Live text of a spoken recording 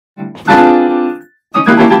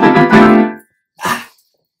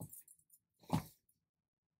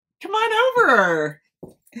Come on over.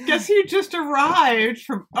 Guess who just arrived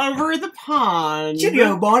from over the pond?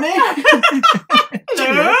 Cheerio, Bonnie.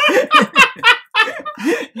 Hello.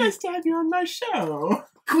 Nice to have you on my show.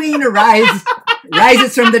 Queen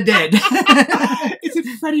rises from the dead. Is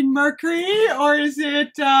it Freddie Mercury or is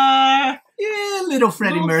it yeah, little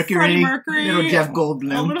Freddie Mercury, little Jeff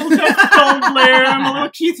Goldblum, a little Jeff Goldblum, a little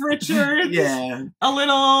Keith Richards, yeah, a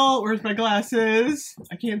little. Where's my glasses?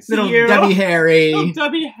 I can't see little you. Debbie Harry, Little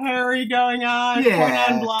Debbie Harry going on. Yeah,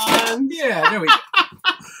 Corn on blonde. yeah, there we go.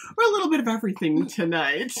 We're a little bit of everything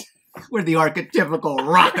tonight. We're the archetypical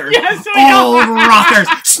rockers. Yes, we old are. rockers,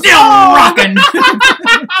 still rocking.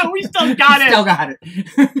 We still got it. Still got it.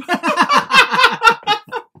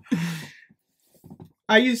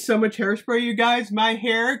 I use so much hairspray, you guys. My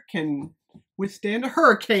hair can withstand a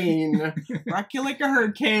hurricane. Rock you like a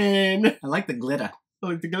hurricane. I like the glitter.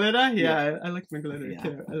 Like the glitter? Yeah, Yeah. I like my glitter Yeah.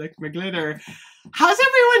 too. I like my glitter. How's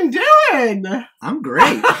everyone doing? I'm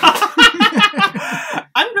great.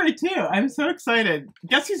 I'm great too. I'm so excited.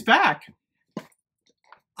 Guess who's back?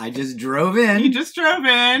 I just drove in. You just drove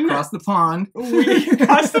in. Across the pond. We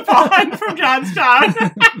crossed the pond from Johnstown.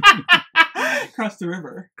 Across the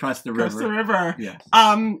river. Across the Across river. the river. Yes.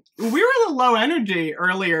 We were a little low energy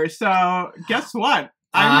earlier, so guess what?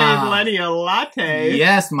 I made Lenny a latte.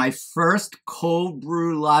 Yes, my first cold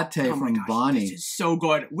brew latte Oh my from gosh, Bonnie. This is so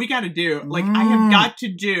good. We got to do, like, I have got to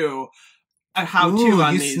do a how-to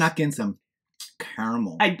on you these. snuck in some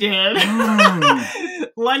caramel. I did. Mm.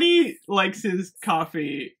 Lenny likes his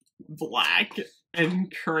coffee black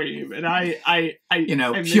and cream, and I You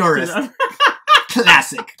know, I mixed purist. it up.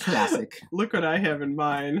 Classic. Look what I have in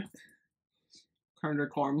mine.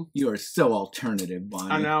 Corn. You are so alternative,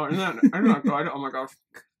 Bonnie. I know. Isn't that good? Oh my gosh.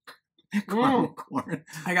 Caramel corn.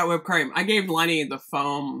 I got whipped cream. I gave Lenny the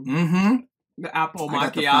foam, Mm-hmm. the apple I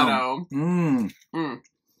got the macchiato. Mm.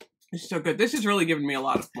 It's so good. This has really given me a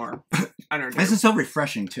lot of more energy. This is so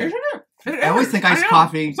refreshing, too. Isn't it? It I always is. think I iced know.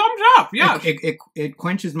 coffee. Sums up, yeah. It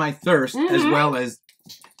quenches my thirst as Mhm. well as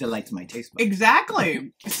delights my taste buds.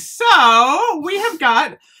 Exactly. So, we have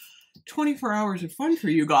got 24 hours of fun for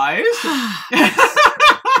you guys.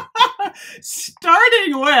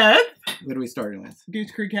 Starting with What are we starting with?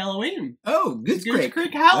 Goose Creek Halloween. Oh, Goose Creek.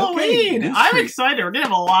 Halloween. Okay, Goose I'm Creek. excited. We're going to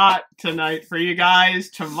have a lot tonight for you guys.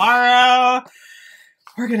 Tomorrow,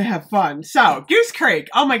 we're going to have fun. So, Goose Creek.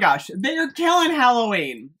 Oh my gosh. They are killing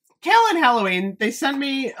Halloween. Killing Halloween. They sent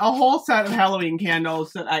me a whole set of Halloween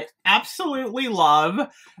candles that I absolutely love.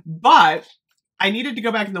 But I needed to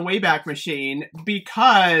go back in the Wayback Machine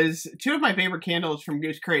because two of my favorite candles from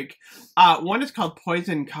Goose Creek. One is called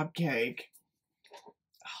Poison Cupcake.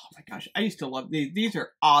 Oh my gosh, I used to love these. These are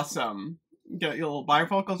awesome. Got your little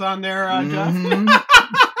bifocals on there, Jeff.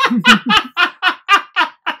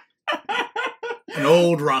 An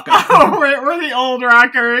old rocker. Oh, we're the old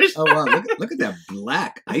rockers. Oh wow! Look at that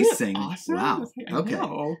black Isn't it icing. awesome? Wow. I Okay.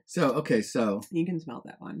 know. So You can smell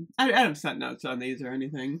that one. I haven't set notes on these or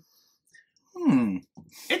anything. hmm.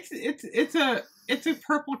 It's a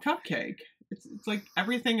purple cupcake. It's like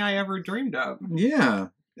everything I ever dreamed of. Yeah.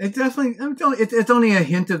 It definitely. It's only a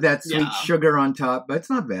hint of that sweet Yeah. sugar on top, but it's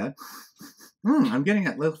not bad. I'm getting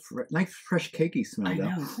that little nice fresh cakey smell I though.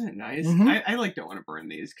 know, isn't it nice? Mhm. I like don't want to burn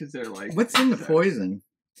these because they're like. What's in the poison?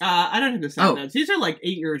 I don't have the set Oh. notes. These are like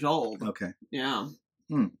 8 years old. Okay. Yeah.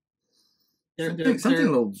 Hmm. They're Something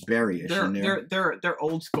a little berryish in there. they're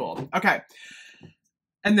old school. Okay.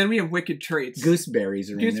 And then we have Wicked Treats.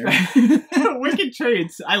 Gooseberries are in there. Wicked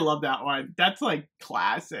Treats. I love that one. That's like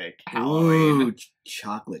classic Halloween. Ooh,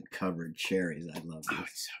 chocolate covered cherries. I love Oh, these.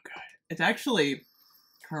 it's so good. It's actually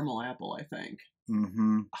caramel apple, I think.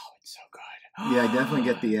 Mm-hmm. Oh, it's so good. Yeah, I definitely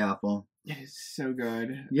get the apple. It is so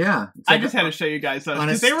good. Yeah. it's I like just had to show you guys those on a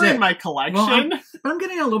because they were in stick. my collection. Well, I'm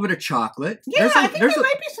getting a little bit of chocolate. yeah, I think there a,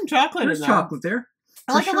 might be some chocolate in there's there. chocolate there.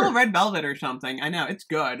 I like for a little sure. red velvet or something. I know, it's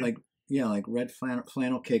good. Like red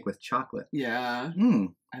flannel cake with chocolate. yeah,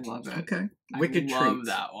 Mm, I love it. okay. Wicked I love treats.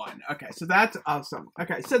 that one. Okay, so that's awesome.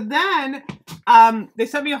 Okay, so then they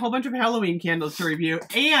sent me a whole bunch of Halloween candles to review,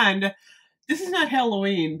 and this is not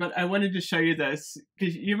Halloween, but I wanted to show you this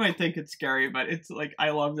because you might think it's scary, but it's like I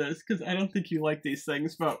love this because I don't think you like these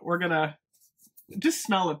things, but we're gonna just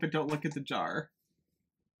smell it, but don't look at the jar.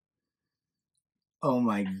 Oh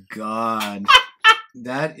my god.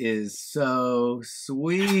 That is so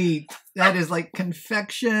sweet. That is like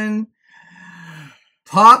confection.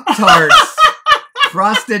 Pop-Tarts.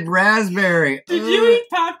 Frosted raspberry. Did you eat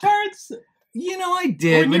Pop-Tarts? You know, I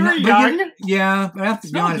did. When you but were not- but young? yeah, but I have to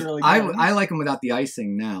be Smells honest. really I good. like them without the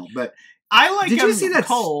icing now. But I like. Did you see that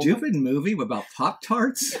cold. stupid movie about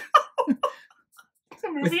Pop-Tarts? It's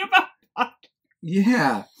a movie about.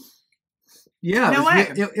 Yeah. Yeah. No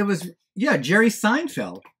way. It was. Yeah, Jerry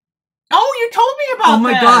Seinfeld. Oh, you told me about. Oh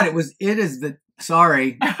my God! It is the.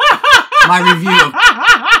 Sorry, my review.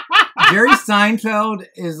 Jerry Seinfeld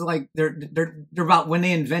is like they're about when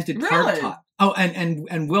they invented Really? Tart. Oh,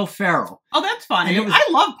 and Will Ferrell. Oh, that's funny. And I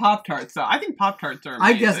love Pop-Tarts, though. I think Pop-Tarts are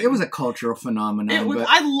amazing. I guess it was a cultural phenomenon. It was. But,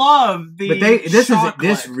 I love the. But this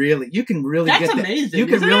chocolate. really you can really That's get amazing, that. You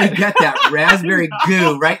can isn't really it? get that raspberry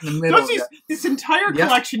goo right in the middle. This entire Yep.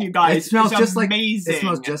 collection, you guys, It smells is just amazing. like it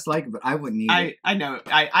smells just like it, but I wouldn't eat it. I know.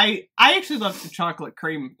 I actually love the chocolate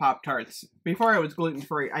cream Pop-Tarts. Before I was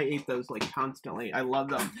gluten-free, I ate those like constantly. I love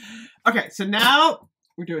them. Okay, so now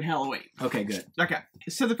we're doing Halloween. Okay, good. Okay,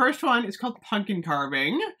 so the first one is called pumpkin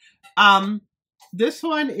carving. This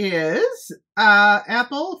one is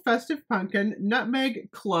apple, festive pumpkin,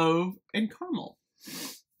 nutmeg, clove, and caramel.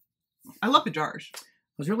 I love the jars. I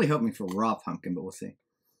was really hoping for raw pumpkin, but we'll see.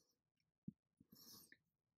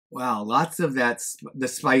 Wow, lots of the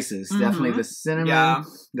spices. Mm-hmm. Definitely the cinnamon,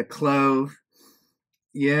 the clove.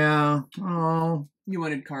 Yeah. Oh. You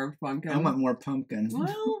wanted carved pumpkin? I want more pumpkin.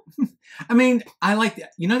 Well, I mean, I like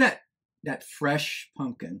that. You know that fresh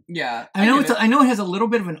pumpkin. yeah. I know I know it has a little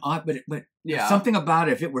bit of an odd, but yeah, something about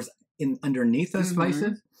it. If it was underneath those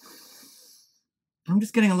spices, I'm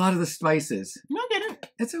just getting a lot of the spices. I get it.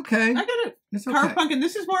 It's okay. I get it. It's okay. Carved pumpkin.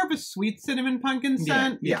 This is more of a sweet cinnamon pumpkin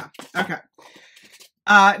scent. Yeah. Okay.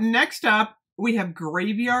 Next up, we have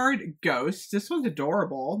Graveyard Ghost. This one's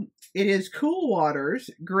adorable. It is Cool Waters,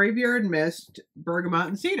 Graveyard Mist, Bergamot,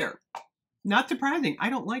 and Cedar. Not surprising. I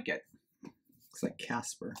don't like it. Looks like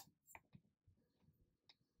Casper.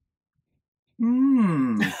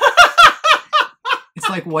 Mmm. It's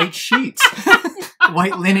like white sheets.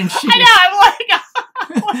 White linen sheets. I know.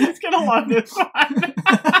 I'm like, he's gonna love this one.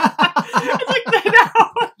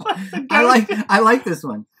 It's like, I like this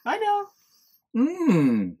one. I know.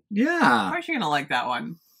 Mmm. Yeah. Of course you're gonna like that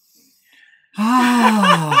one.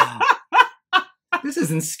 Ah. This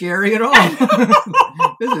isn't scary at all.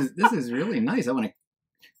 This is really nice. I want to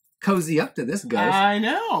cozy up to this ghost. I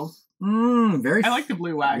know. Very. I like the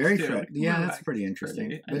blue wax very too. fresh. Yeah, that's pretty interesting.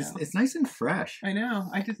 Pretty. But it's nice and fresh. I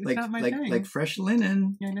know. It's like not my thing. like fresh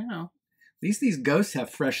linen. I know. At least these ghosts have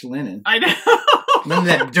fresh linen. I know. None of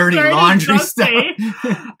that dirty laundry stuff.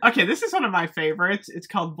 Okay, this is one of my favorites. It's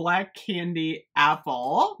called Black Candy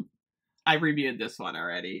Apple. I reviewed this one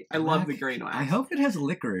already. I love the green wax. I hope it has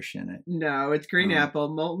licorice in it. No, it's green apple,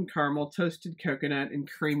 molten caramel, toasted coconut, and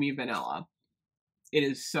creamy vanilla. It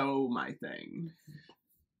is so my thing.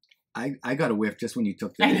 I got a whiff just when you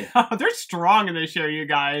took that. I know. They're strong in this year, you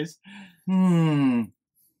guys.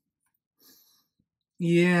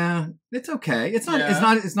 Yeah, it's okay. It's not.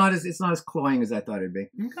 Yeah. It's not as cloying as I thought it'd be.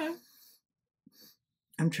 Okay.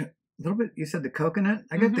 I'm trying a little bit. You said the coconut.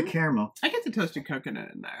 I got the caramel. I get the toasted coconut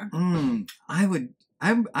in there.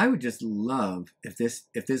 I would just love if this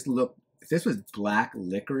was black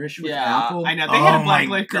licorice with apple. I know. They had a black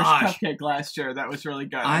licorice cupcake last year. That was really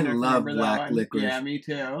good. I love black licorice. Yeah, me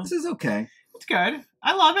too. This is okay. It's good.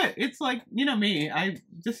 I love it. It's like, you know me.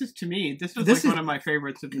 This is one of my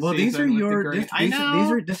favorites of the season. Well, these are your. I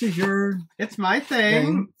know. This is your. It's my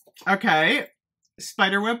thing. Okay.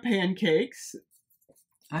 Spiderweb pancakes.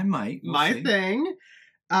 I might. We'll see. Thing.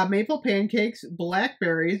 Maple pancakes,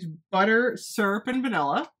 blackberries, butter, syrup, and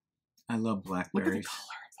vanilla. I love blackberries. Look at the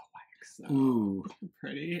color of the wax. Though. Ooh,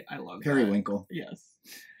 pretty. I love periwinkle. That. Yes.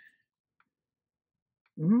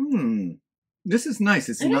 This is nice.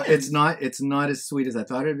 It's not as sweet as I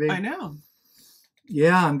thought it'd be. I know.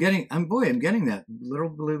 Yeah, I'm getting that little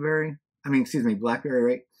blueberry. Blackberry,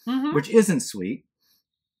 right? Which isn't sweet.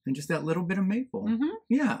 And just that little bit of maple.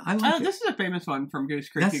 Yeah, I like it. This is a famous one from Goose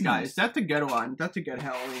Creek, you guys. Nice. That's a good one. That's a good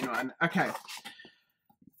Halloween one. Okay.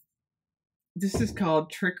 This is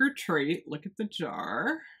called Trick or Treat. Look at the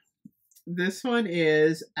jar. This one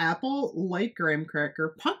is apple, light graham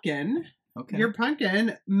cracker, pumpkin. Okay. Your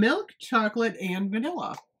pumpkin, milk, chocolate, and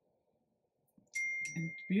vanilla. And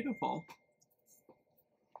it's beautiful.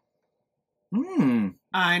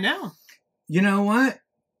 I know. You know what?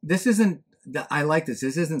 This isn't. I like this.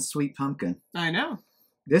 This isn't sweet pumpkin. I know.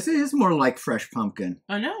 This is more like fresh pumpkin.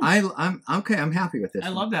 I know. I'm okay. I'm happy with this. I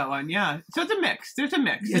love that one. Yeah. So it's a mix. There's a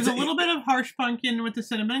mix. There's a little bit of harsh pumpkin with the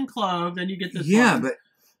cinnamon and clove. Then you get this. Yeah, one. but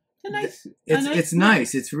It's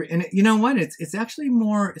nice. And you know what? It's actually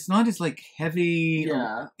more. It's not as like heavy.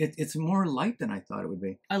 Yeah. It's more light than I thought it would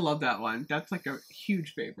be. I love that one. That's like a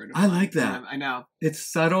huge favorite. I like that. I know. It's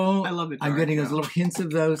subtle. I love it. I'm getting those little hints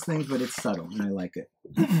of those things, but it's subtle, and I like it.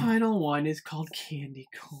 The final one is called candy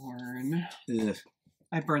corn. Ugh.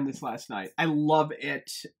 I burned this last night. I love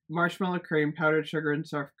it. Marshmallow cream, powdered sugar, and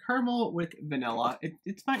soft caramel with vanilla.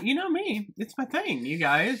 It's my, you know me. It's my thing, you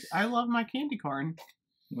guys. I love my candy corn.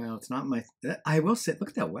 Well, it's not my... I will say, look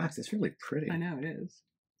at that wax. It's really pretty. I know, it is.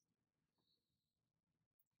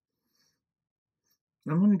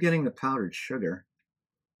 I'm only getting the powdered sugar.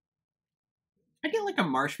 I get like a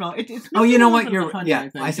marshmallow. It's oh, you know what? Honey,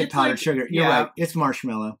 I said powdered sugar. You're right. It's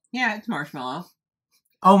marshmallow. Yeah, it's marshmallow.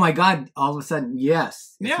 Oh my God! All of a sudden,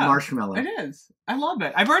 yes, it's marshmallow. It is. I love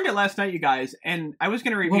it. I burned it last night, you guys, and I was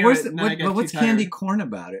going to review it. What's candy corn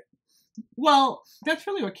about it? Well, that's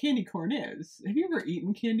really what candy corn is. Have you ever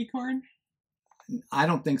eaten candy corn? I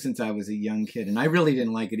don't think since I was a young kid, and I really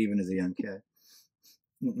didn't like it even as a young kid.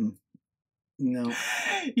 No.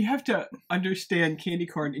 You have to understand candy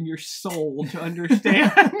corn in your soul to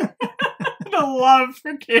understand the love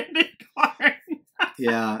for candy corn.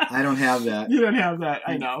 Yeah, I don't have that. You don't have that.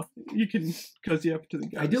 I know. You can cozy up to the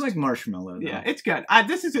ghost. I do like marshmallow, though. Yeah, it's good.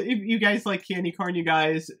 This is, if you guys like candy corn, you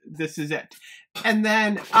guys, this is it. And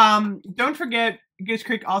then, don't forget, Goose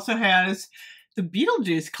Creek also has the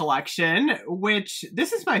Beetlejuice collection, which,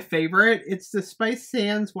 this is my favorite. It's the Spice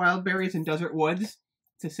Sands, Wild Berries, and Desert Woods.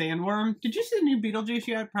 It's a sandworm. Did you see the new Beetlejuice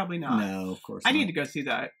yet? Probably not. No, of course not. I need to go see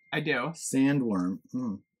that. I do. Sandworm.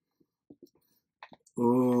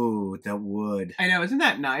 Ooh, that wood. I know. Isn't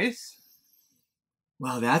that nice?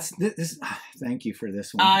 Wow, that's this. Thank you for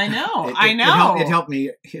this one. I know. I know. It helped me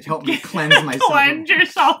cleanse myself. Cleanse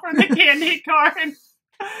yourself from the candy corn.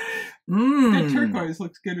 That turquoise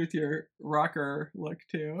looks good with your rocker look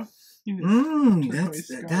too.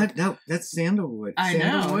 That's sandalwood. I know.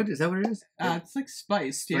 Sandalwood? Is that what it is? It's like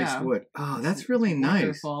spiced wood. Oh, that's really nice.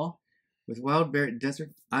 Wonderful. With wild berry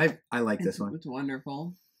desert. I like this one. It's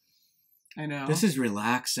wonderful. I know. This is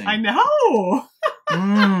relaxing. I know.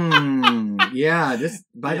 Yeah, this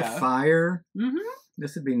by the fire. Mm-hmm.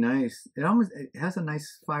 This would be nice. It has a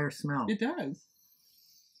nice fire smell. It does.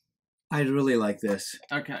 I really like this.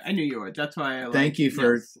 Okay, I knew you would. That's why I thank you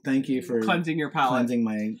for cleansing your palate. Cleansing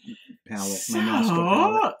my palate, my nostril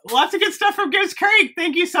palate. Lots of good stuff from Goose Creek.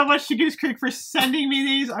 Thank you so much to Goose Creek for sending me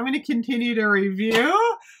these. I'm going to continue to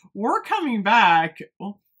review. We're coming back.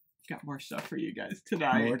 Well, got more stuff for you guys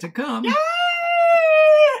tonight. More to come. Yay!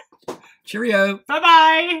 Cheerio.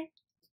 Bye-bye.